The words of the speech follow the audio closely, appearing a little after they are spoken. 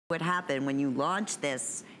What happened when you launched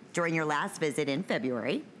this during your last visit in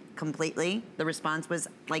February, completely, the response was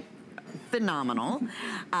like phenomenal,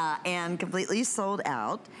 and completely sold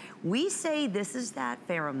out. We say this is that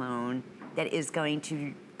pheromone that is going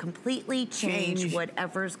to completely change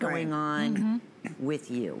whatever's going on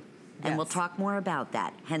with you. And we'll talk more about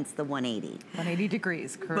that, hence the 180. 180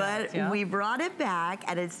 degrees, correct. But we brought it back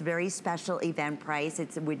at its very special event price.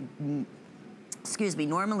 It's normally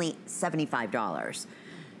 $75.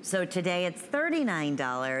 So today it's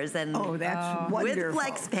 $39, and that's wonderful. With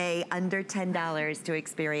FlexPay, under $10 to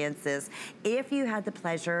experience this. If you had the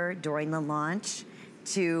pleasure during the launch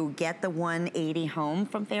to get the 180 home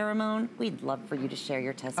from Pheromone, we'd love for you to share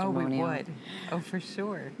your testimonial. Oh, we would. Oh, for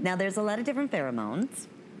sure. Now, there's a lot of different pheromones.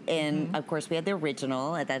 And of course, we had the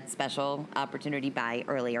original at that special opportunity buy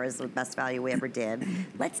earlier as the best value we ever did.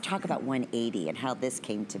 Let's talk about 180 and how this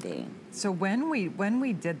came to be. So when we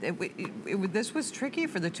did it, this was tricky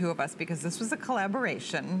for the two of us because this was a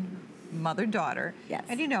collaboration, mother-daughter. Yes.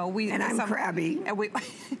 And you know, I'm crabby. And we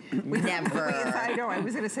never. I know. I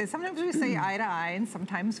was going to say sometimes we say eye to eye, and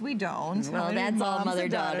sometimes we don't. Well, that's all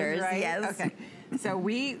mother-daughters, right? Yes. Okay. So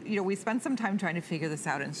we spent some time trying to figure this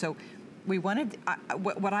out, and so. We wanted,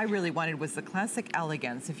 what I really wanted was the classic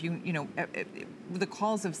elegance. If you know, the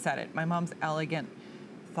calls have said it. My mom's elegant,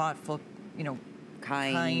 thoughtful,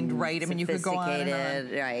 kind, right? I mean, you could go on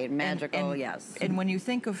and on. Right, magical, yes. And when you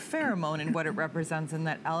think of pheromone and what it represents in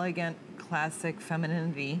that elegant, classic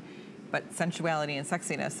femininity, but sensuality and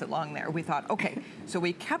sexiness along there, we thought, okay, so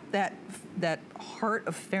we kept that heart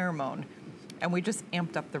of pheromone, and we just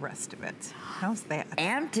amped up the rest of it. How's that?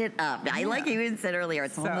 Amped it up. I like you even said earlier,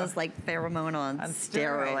 it's almost like pheromone on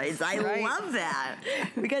steroids. I love that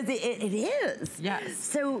because it is. Yes.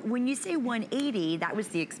 So when you say 180, that was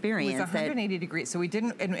the experience. It was 180 degrees. So we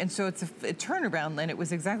didn't, and so it's a turnaround, Lynn. It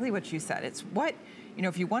was exactly what you said. It's what,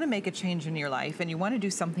 if you want to make a change in your life and you want to do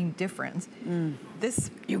something different,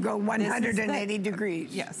 you go 180 degrees.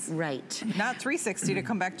 Yes. Right. Not 360 to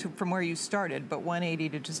come back from where you started, but 180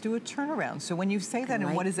 to just do a turnaround. So when you say that,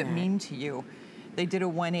 and what does it mean to you? They did a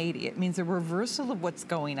 180. It means a reversal of what's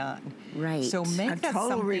going on. Right. So make that total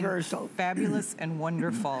something reversal. Fabulous and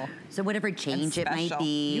wonderful. So whatever change it might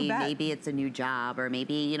be, maybe it's a new job, or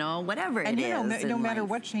maybe whatever it is. No matter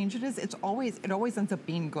what change it is, it always ends up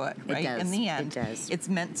being good, right? It does. In the end, it does. It's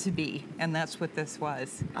meant to be, and that's what this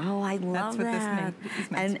was. Oh, I love that.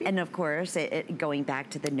 And of course, going back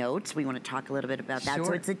to the notes, we want to talk a little bit about that. Sure.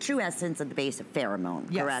 So it's the true essence of the base of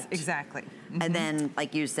pheromone, correct? Yes, exactly. And then,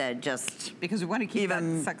 like you said, just because we want to keep that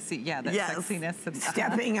sexy, that sexiness. And,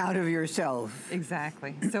 stepping out of yourself.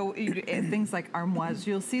 Exactly. So things like Armoise,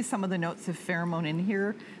 you'll see some of the notes of pheromone in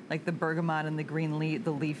here, like the bergamot and the green leaf,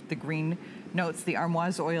 the green notes. The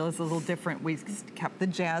Armoise oil is a little different. We kept the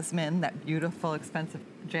jasmine, that beautiful, expensive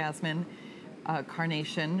jasmine,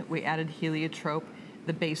 carnation. We added heliotrope.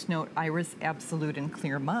 The base note, iris absolute and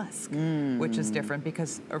clear musk, which is different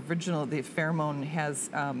because the pheromone has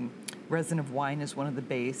resin of wine as one of the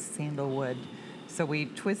base, sandalwood. So we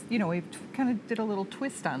we kind of did a little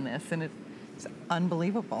twist on this, and it's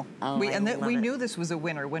unbelievable. Oh, we knew this was a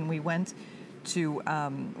winner when we went to,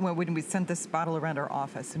 when we sent this bottle around our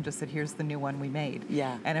office and just said, here's the new one we made.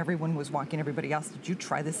 Yeah. And everyone was walking everybody else, did you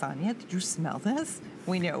try this on yet? Did you smell this?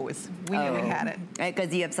 We knew we had it. Right,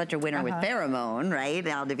 because you have such a winner with pheromone, right?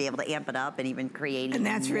 Now to be able to amp it up and even create and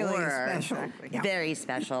that's more. Really special. Yeah. Very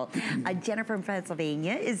special. Jennifer from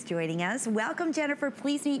Pennsylvania is joining us. Welcome, Jennifer.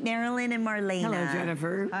 Please meet Marilyn and Marlena. Hello,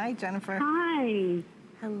 Jennifer. Hi, Jennifer. Hi.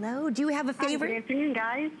 Hello. Do you have a favorite? Hi, good afternoon,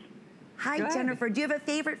 guys. Hi, good. Jennifer. Do you have a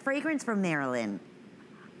favorite fragrance from Marilyn?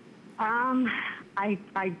 I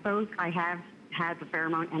have had the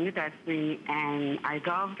pheromone and the destiny, and I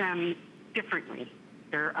love them differently.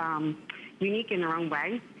 They're unique in their own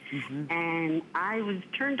way. And I was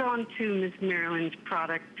turned on to Miss Marilyn's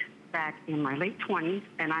product back in my late 20s,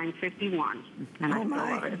 and I'm 51. And I still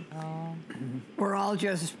love it. We're all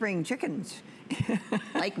just spring chickens.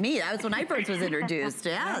 Like me. That was when I first was introduced.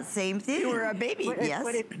 Yeah, same thing. You were a baby.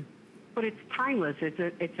 But it's timeless.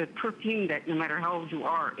 It's a perfume that no matter how old you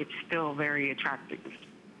are, it's still very attractive.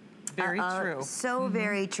 Very true. So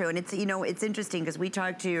very true. And it's, it's interesting because we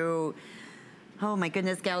talked to, oh my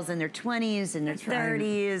goodness, gals in their 20s and their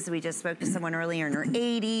 30s. We just spoke to someone earlier in her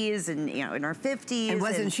 80s and, in her 50s. And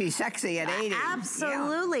wasn't she sexy at 80?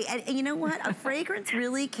 Absolutely. Yeah. And you know what? A fragrance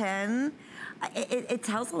really can... It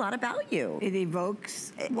tells a lot about you. It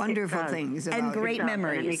evokes wonderful things about and great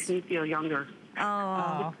memories. And it makes me feel younger.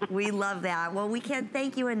 Oh, we love that. Well, we can't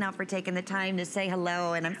thank you enough for taking the time to say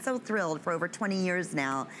hello, and I'm so thrilled for over 20 years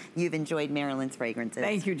now you've enjoyed Marilyn's fragrances.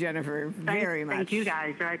 Thank you, Jennifer, very much. Thank you,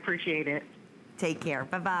 guys. I appreciate it. Take care.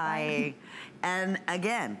 Bye-bye. And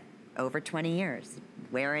again, over 20 years,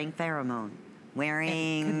 wearing pheromone,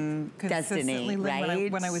 wearing destiny,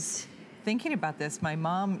 right? When I was thinking about this, my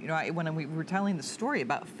mom, you know, when we were telling the story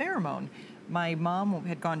about pheromone, my mom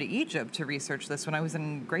had gone to Egypt to research this when I was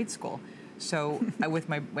in grade school. So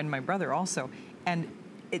when my brother also, and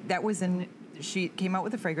she came out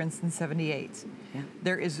with a fragrance in '78. Yeah.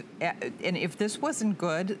 There is, and if this wasn't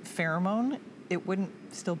good pheromone, it wouldn't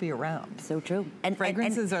still be around. So true. And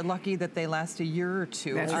fragrances are lucky that they last a year or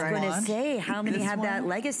two. That's I was right. going to say, how many have that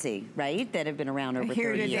legacy, right? That have been around over 30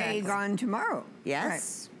 years. Here today, gone tomorrow.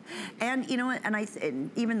 Yes. Right. And you know what?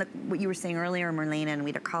 And even what you were saying earlier, Marlene, and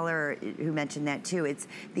we had a caller who mentioned that too. It's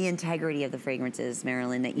the integrity of the fragrances,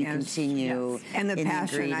 Marilyn, that you continue. Yes. And the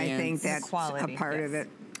passion, I think that's quality, a part of it.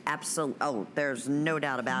 Absolutely. Oh, there's no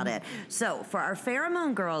doubt about it. So for our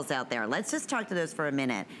pheromone girls out there, let's just talk to those for a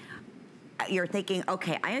minute. You're thinking,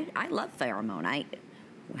 okay, I love pheromone.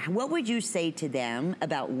 What would you say to them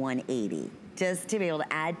about 180? Just to be able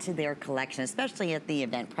to add to their collection, especially at the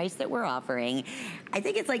event price that we're offering. I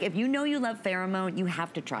think it's like, if you know you love pheromone, you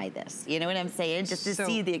have to try this. You know what I'm saying? Just to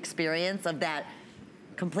see the experience of that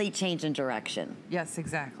complete change in direction. Yes,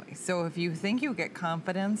 exactly. So if you think you get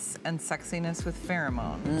confidence and sexiness with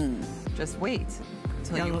pheromone, just wait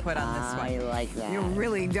until you put on this one. I like that. You'll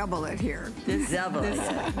really double it here. Double it.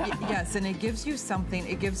 Yes, and it gives you something,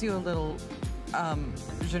 it gives you a little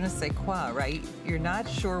je ne sais quoi, right? You're not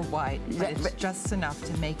sure why, but it's just enough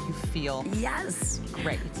to make you feel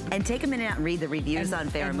great. And take a minute out and read the reviews on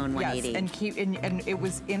Pheromone 180. Yes, and it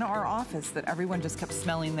was in our office that everyone just kept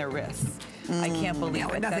smelling their wrists. I can't believe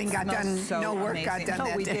it. Nothing got done. So no work got done.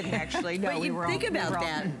 No, we didn't actually. No, but you think about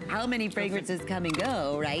that. How many fragrances come and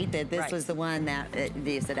go, right? That this was the one that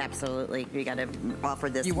they said absolutely we got to offer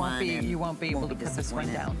this one. You won't be able to put this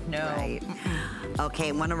one down. No. Right.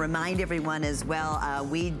 Okay, want to remind everyone as well.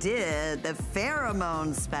 We did the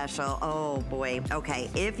pheromone special. Oh boy. Okay,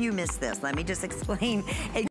 if you missed this, let me just explain.